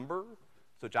for a number.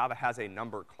 So Java has a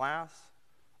number class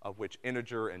of which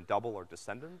integer and double are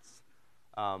descendants,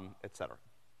 et cetera.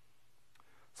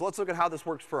 So let's look at how this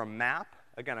works for a map.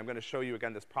 Again, I'm gonna show you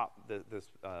again this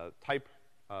type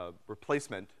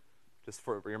replacement just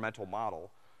for your mental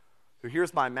model. So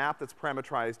here's my map that's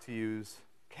parameterized to use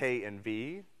K and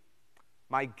V.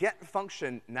 My get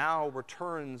function now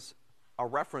returns a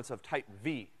reference of type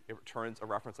V. It returns a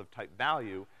reference of type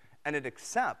value, and it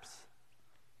accepts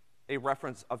a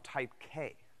reference of type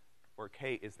K, where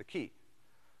K is the key.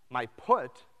 My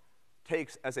put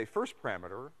takes as a first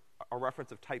parameter a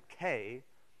reference of type K,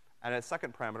 and as a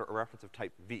second parameter a reference of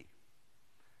type V.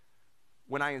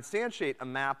 When I instantiate a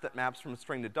map that maps from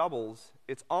string to doubles,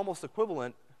 it's almost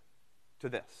equivalent to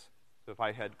this. So if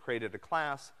I had created a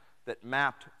class that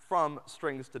mapped from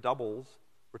strings to doubles,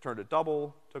 returned a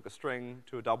double, took a string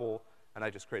to a double, and I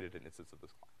just created an instance of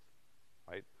this class,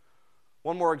 right?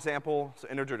 One more example, so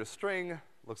integer to string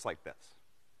looks like this.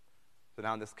 So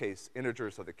now in this case,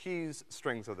 integers are the keys,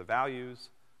 strings are the values.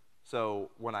 So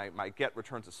when my get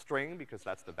returns a string because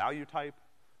that's the value type,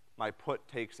 my put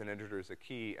takes an integer as a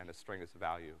key and a string as a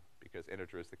value because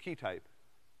integer is the key type,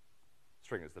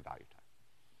 string is the value type.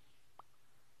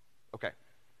 Okay.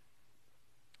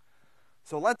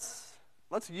 So let's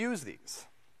use these,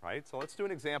 right? So let's do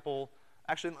an example.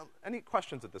 Actually, any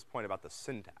questions at this point about the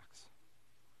syntax?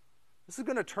 This is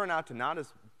gonna turn out to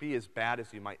be as bad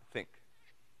as you might think.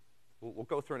 We'll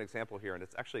go through an example here, and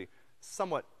it's actually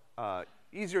somewhat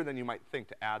easier than you might think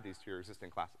to add these to your existing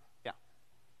classes. Yeah?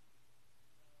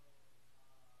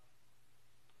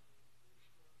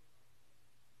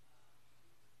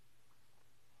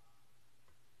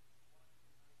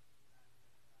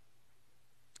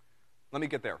 Let me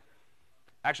get there.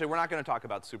 Actually, we're not gonna talk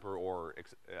about super or,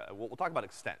 we'll talk about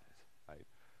extends,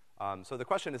 right? So the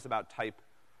question is about type,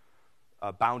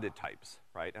 bounded types,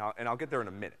 right? And I'll get there in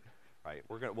a minute, right?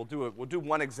 We'll do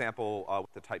one example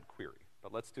with the type query,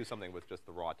 but let's do something with just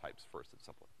the raw types first. It's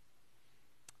simpler.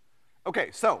 Okay,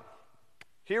 so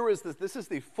here is this is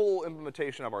the full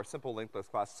implementation of our simple linked list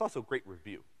class. It's also a great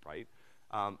review, right?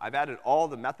 I've added all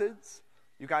the methods.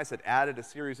 You guys had added a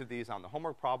series of these on the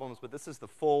homework problems, but this is the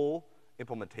full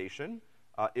implementation.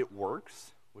 It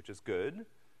works, which is good.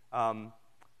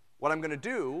 What I'm gonna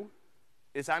do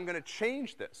is I'm gonna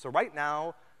change this. So right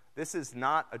now, this is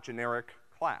not a generic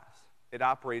class. It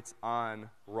operates on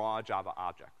raw Java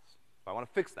objects. So I wanna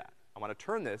fix that. I wanna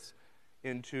turn this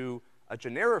into a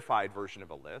generified version of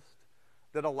a list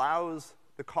that allows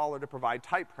the caller to provide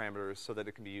type parameters so that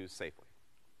it can be used safely.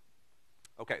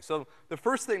 Okay, so the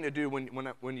first thing to do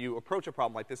when you approach a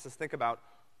problem like this is think about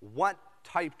what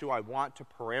type do I want to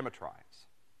parameterize?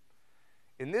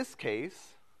 In this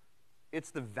case,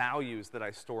 it's the values that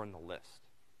I store in the list.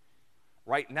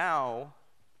 Right now,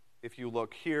 if you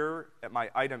look here at my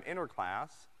item inner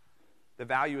class, the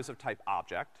value is of type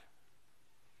object.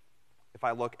 If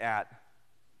I look at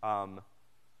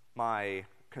my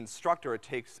constructor, it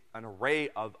takes an array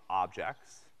of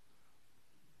objects.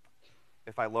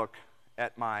 If I look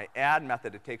at my add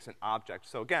method, it takes an object.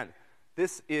 So again,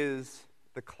 this is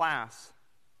the class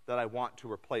that I want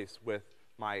to replace with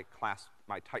my class,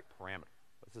 my type parameter.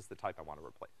 This is the type I want to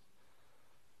replace.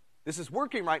 This is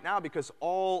working right now because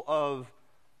all of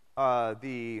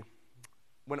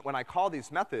when I call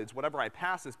these methods, whatever I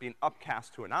pass is being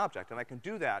upcast to an object, and I can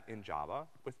do that in Java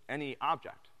with any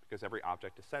object, because every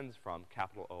object descends from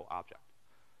capital O object.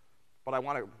 But I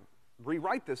want to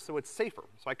rewrite this so it's safer,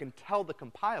 so I can tell the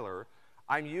compiler,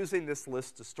 I'm using this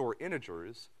list to store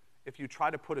integers. If you try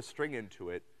to put a string into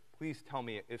it, please tell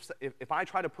me, if I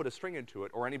try to put a string into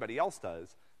it, or anybody else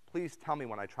does, please tell me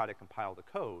when I try to compile the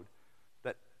code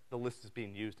that the list is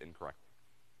being used incorrectly.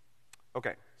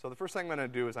 Okay, so the first thing I'm gonna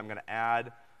do is I'm gonna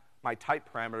add my type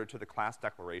parameter to the class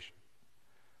declaration.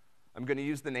 I'm gonna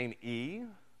use the name E,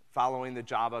 following the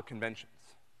Java conventions.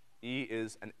 E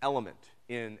is an element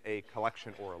in a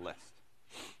collection or a list.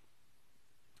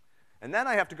 And then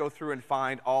I have to go through and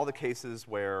find all the cases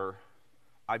where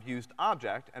I've used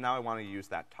object, and now I want to use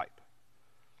that type.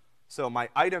 So my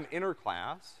item inner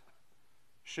class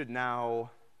should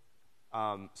now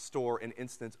store an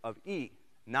instance of E,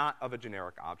 not of a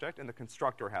generic object, and the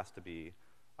constructor has to be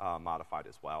modified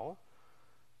as well.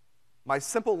 My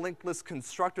simple linked list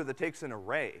constructor that takes an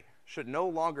array should no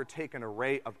longer take an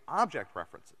array of object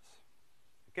references.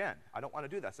 Again, I don't want to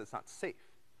do that, so it's not safe.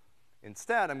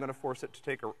 Instead, I'm going to force it to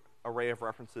take an array of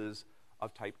references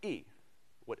of type E,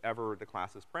 whatever the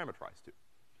class is parameterized to.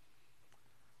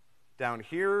 Down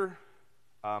here,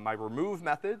 my remove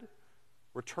method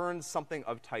returns something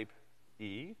of type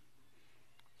E,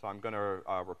 so I'm going to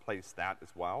replace that as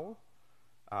well.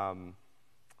 Let's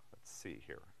see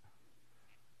here.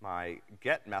 My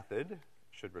get method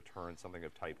should return something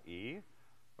of type E.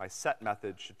 My set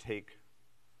method should take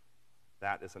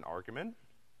that as an argument.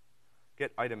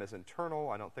 Get item is internal.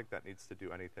 I don't think that needs to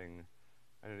do anything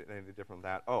different from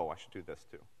that. Oh, I should do this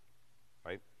too,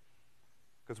 right?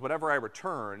 Because whatever I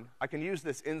return, I can use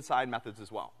this inside methods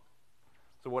as well.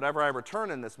 So whatever I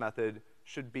return in this method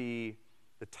should be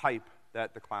the type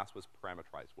that the class was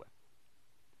parameterized with.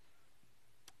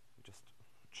 Just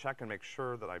check and make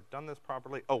sure that I've done this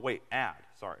properly. Oh, wait, add,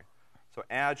 sorry. So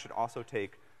add should also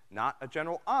take not a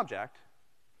general object,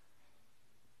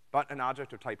 but an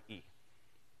object of type E,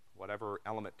 whatever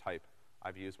element type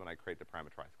I've used when I create the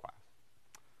parameterized class.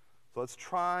 So let's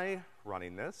try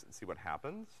running this and see what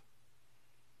happens.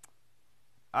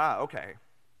 Okay.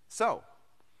 So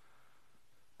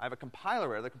I have a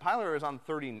compiler error. The compiler error is on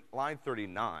line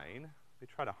 39. Let me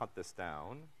try to hunt this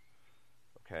down.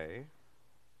 Okay.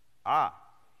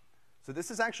 So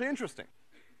this is actually interesting.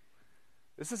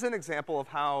 This is an example of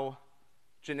how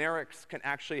generics can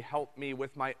actually help me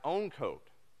with my own code.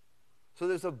 So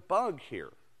there's a bug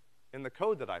here in the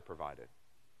code that I provided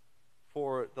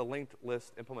for the linked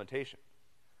list implementation.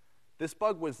 This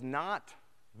bug was not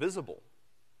visible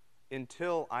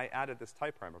until I added this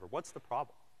type parameter. What's the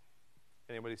problem?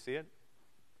 Anybody see it?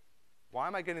 Why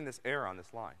am I getting this error on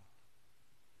this line?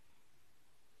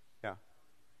 Yeah.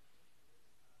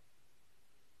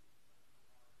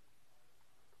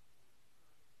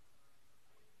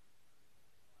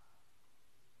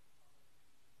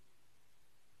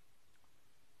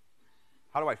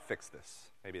 How do I fix this?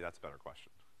 Maybe that's a better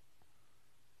question.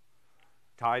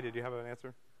 Ty, did you have an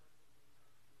answer?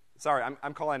 Sorry,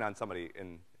 I'm calling on somebody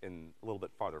in a little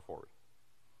bit farther forward.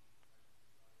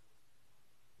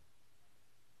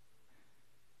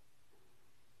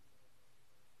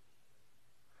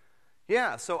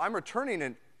 Yeah, so I'm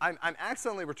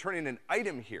accidentally returning an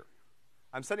item here.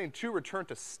 I'm setting toReturn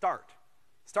to start.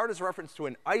 Start is a reference to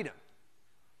an item.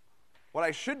 What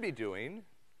I should be doing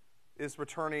is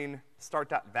returning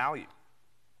start.value.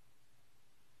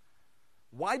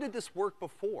 Why did this work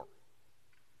before?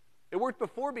 It worked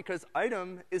before because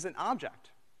item is an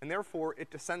object, and therefore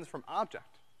it descends from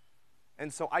object.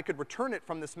 And so I could return it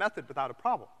from this method without a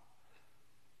problem.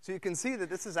 So you can see that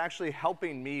this is actually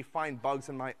helping me find bugs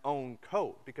in my own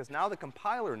code, because now the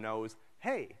compiler knows,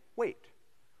 hey, wait,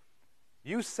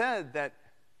 you said that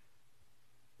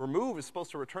remove is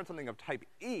supposed to return something of type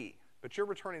E, but you're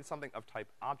returning something of type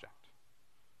object.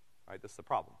 All right, this is the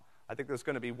problem. I think there's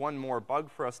going to be one more bug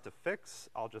for us to fix.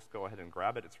 I'll just go ahead and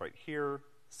grab it. It's right here.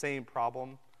 Same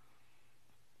problem.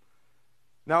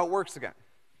 Now it works again.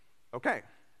 Okay.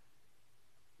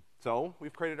 So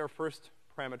we've created our first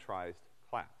parameterized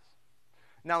class.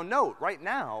 Now note, right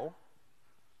now,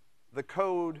 the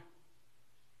code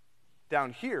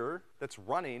down here that's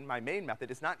running my main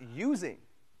method is not using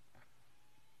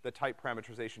the type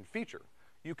parameterization feature.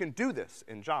 You can do this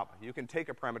in Java. You can take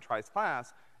a parameterized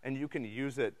class, and you can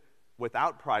use it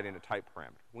without providing a type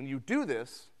parameter. When you do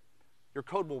this, your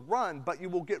code will run, but you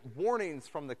will get warnings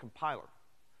from the compiler.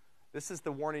 This is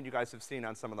the warning you guys have seen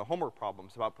on some of the homework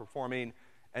problems about performing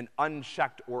an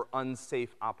unchecked or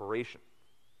unsafe operation.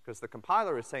 Because the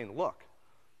compiler is saying, look,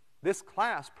 this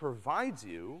class provides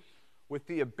you with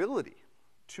the ability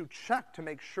to check to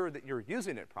make sure that you're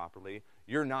using it properly.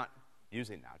 You're not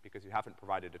using that because you haven't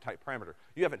provided a type parameter.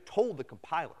 You haven't told the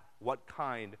compiler what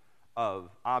kind of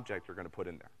object you're gonna put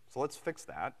in there. So let's fix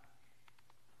that.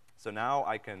 So now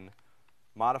I can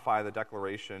modify the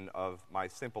declaration of my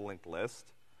simple linked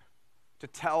list to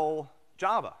tell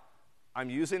Java, I'm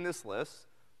using this list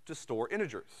to store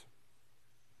integers.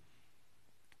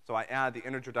 So I add the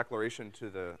integer declaration to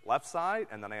the left side,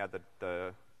 and then I add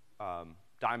the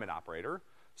diamond operator.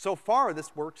 So far,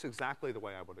 this works exactly the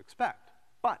way I would expect.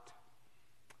 But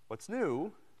what's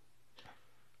new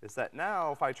is that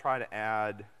now if I try to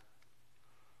add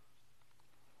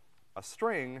a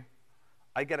string,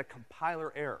 I get a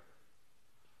compiler error.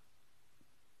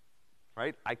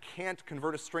 Right? I can't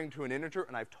convert a string to an integer,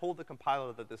 and I've told the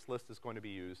compiler that this list is going to be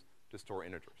used to store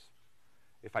integers.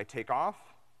 If I take off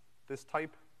this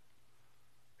type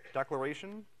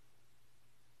declaration,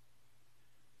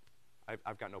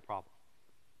 I've got no problem.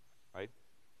 Right?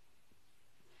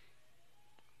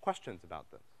 Questions about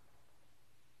this?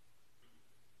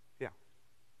 Yeah.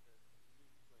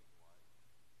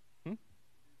 Hmm?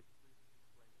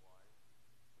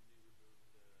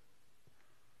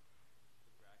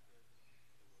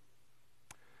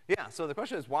 Yeah, so the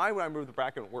question is, why would I remove the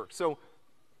bracket when it works? So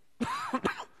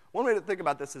one way to think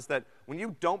about this is that when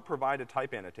you don't provide a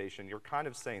type annotation, you're kind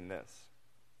of saying this.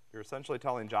 You're essentially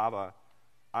telling Java,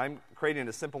 I'm creating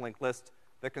a simple linked list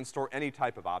that can store any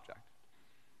type of object.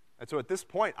 And so at this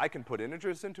point, I can put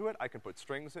integers into it, I can put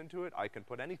strings into it, I can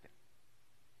put anything.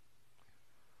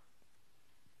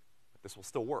 But this will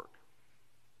still work.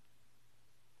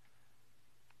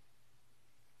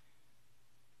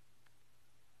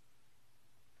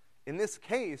 In this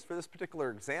case, for this particular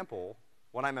example,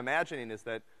 what I'm imagining is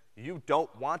that you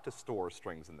don't want to store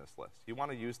strings in this list. You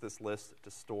want to use this list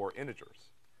to store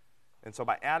integers. And so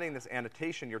by adding this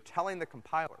annotation, you're telling the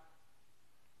compiler,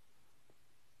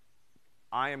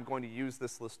 I am going to use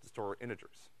this list to store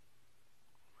integers.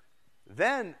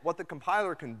 Then what the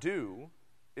compiler can do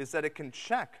is that it can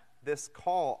check this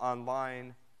call on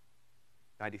line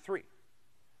 93.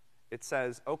 It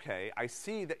says, okay, I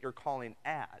see that you're calling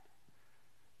add.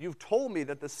 You've told me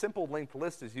that the simple linked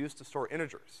list is used to store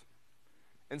integers.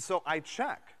 And so I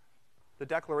check the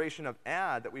declaration of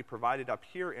add that we provided up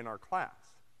here in our class.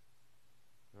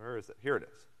 Where is it? Here it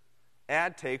is.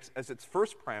 Add takes as its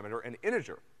first parameter an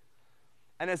integer,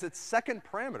 and as its second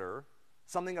parameter,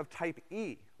 something of type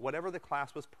E, whatever the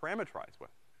class was parameterized with.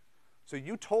 So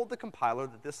you told the compiler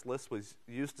that this list was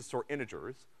used to store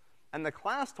integers, and the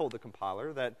class told the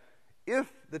compiler that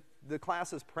if the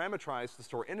class is parameterized to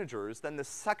store integers, then the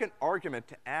second argument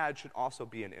to add should also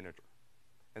be an integer.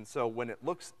 And so when it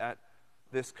looks at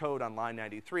this code on line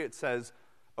 93, it says,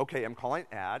 okay, I'm calling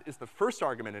add. Is the first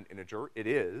argument an integer? It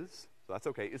is, so that's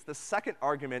okay. Is the second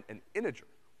argument an integer?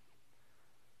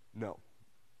 No.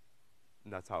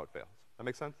 And that's how it fails. That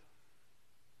make sense?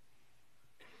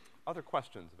 Other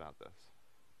questions about this?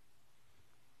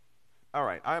 All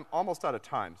right, I'm almost out of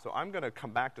time, so I'm gonna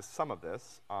come back to some of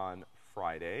this on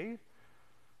Friday.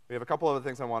 We have a couple other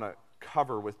things I wanna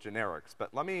cover with generics,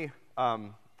 but let me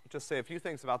just say a few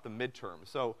things about the midterm.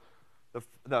 So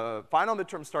the final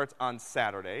midterm starts on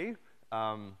Saturday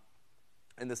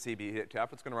in the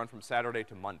CBTF. It's gonna run from Saturday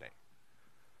to Monday.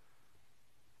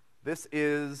 This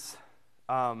is,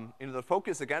 the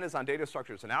focus again is on data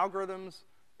structures and algorithms.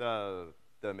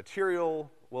 The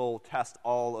material will test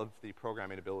all of the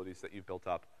programming abilities that you've built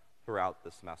up throughout the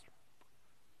semester.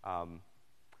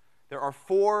 There are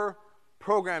 4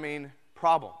 programming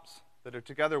problems that are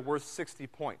together worth 60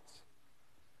 points.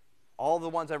 All the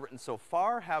ones I've written so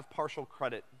far have partial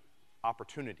credit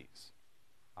opportunities.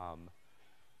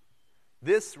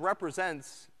 This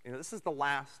represents, this is the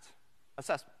last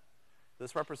assessment.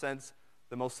 This represents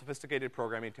the most sophisticated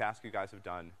programming task you guys have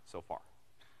done so far.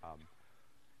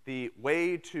 The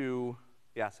way to,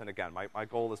 yes, and again, my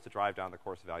goal is to drive down the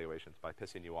course evaluations by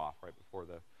pissing you off right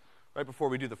before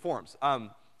we do the forms. All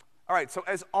right, so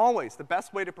as always, the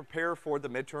best way to prepare for the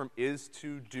midterm is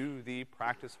to do the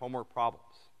practice homework problems.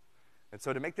 And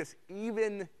so to make this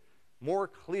even more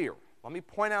clear, let me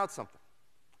point out something.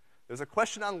 There's a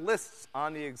question on lists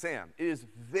on the exam. It is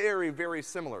very, very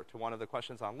similar to one of the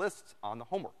questions on lists on the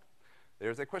homework.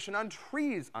 There's a question on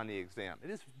trees on the exam. It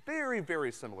is very,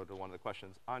 very similar to one of the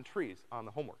questions on trees on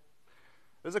the homework.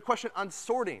 There's a question on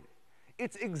sorting.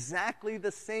 It's exactly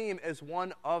the same as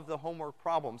one of the homework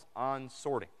problems on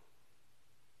sorting,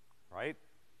 right?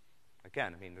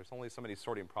 Again, I mean, there's only so many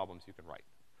sorting problems you can write.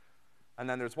 And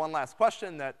then there's one last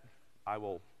question that I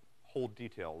will hold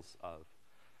details of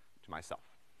to myself.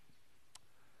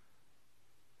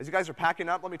 As you guys are packing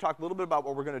up, let me talk a little bit about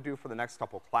what we're gonna do for the next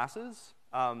couple classes.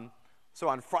 So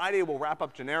on Friday, we'll wrap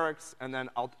up generics, and then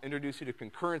I'll introduce you to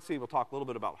concurrency. We'll talk a little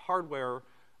bit about hardware.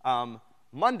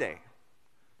 Monday.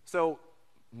 So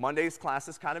Monday's class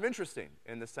is kind of interesting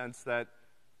in the sense that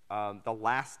the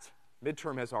last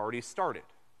midterm has already started.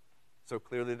 So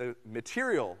clearly the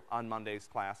material on Monday's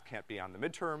class can't be on the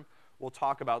midterm. We'll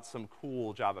talk about some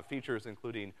cool Java features,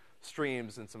 including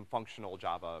streams and some functional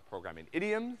Java programming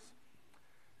idioms.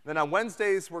 Then on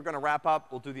Wednesdays, we're gonna wrap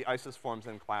up. We'll do the ISIS forms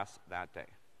in class that day.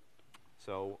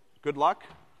 So good luck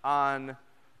on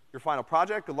your final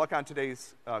project. Good luck on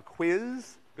today's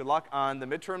quiz. Good luck on the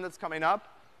midterm that's coming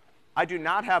up. I do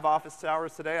not have office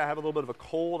hours today. I have a little bit of a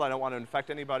cold. I don't want to infect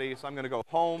anybody, so I'm gonna go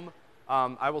home.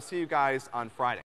 I will see you guys on Friday.